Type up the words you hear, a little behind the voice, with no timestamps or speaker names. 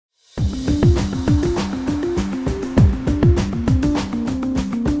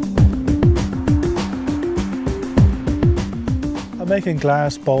making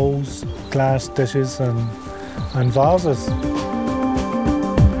glass bowls, glass dishes and vases.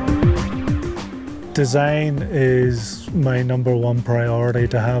 Design is my #1 priority,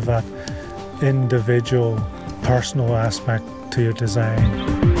 to have that individual, personal aspect to your design.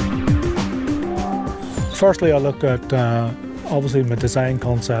 Firstly, I look at obviously my design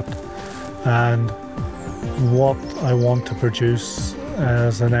concept and what I want to produce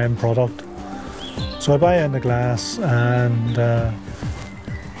as an end product. So I buy in the glass and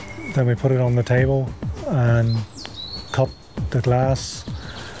then we put it on the table and cut the glass,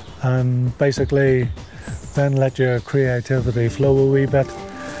 and basically then let your creativity flow a wee bit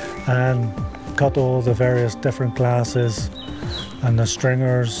and cut all the various different glasses and the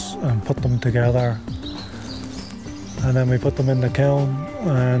stringers and put them together. And then we put them in the kiln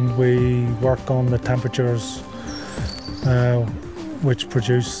and we work on the temperatures which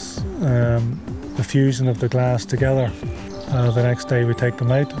produce the fusion of the glass together. The next day we take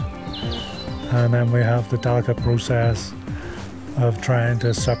them out, and then we have the delicate process of trying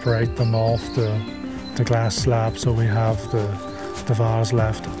to separate them off the glass slab, so we have the vase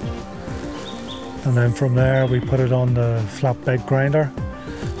left. And then from there we put it on the flatbed grinder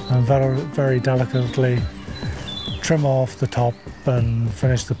and very delicately trim off the top and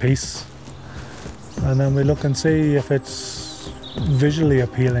finish the piece. And then we look and see if it's visually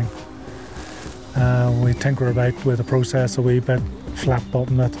appealing. We tinker about with the process a wee bit, flat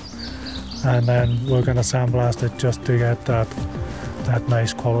bottom it, and then we're going to sandblast it just to get that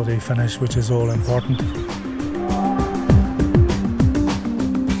nice quality finish, which is all important.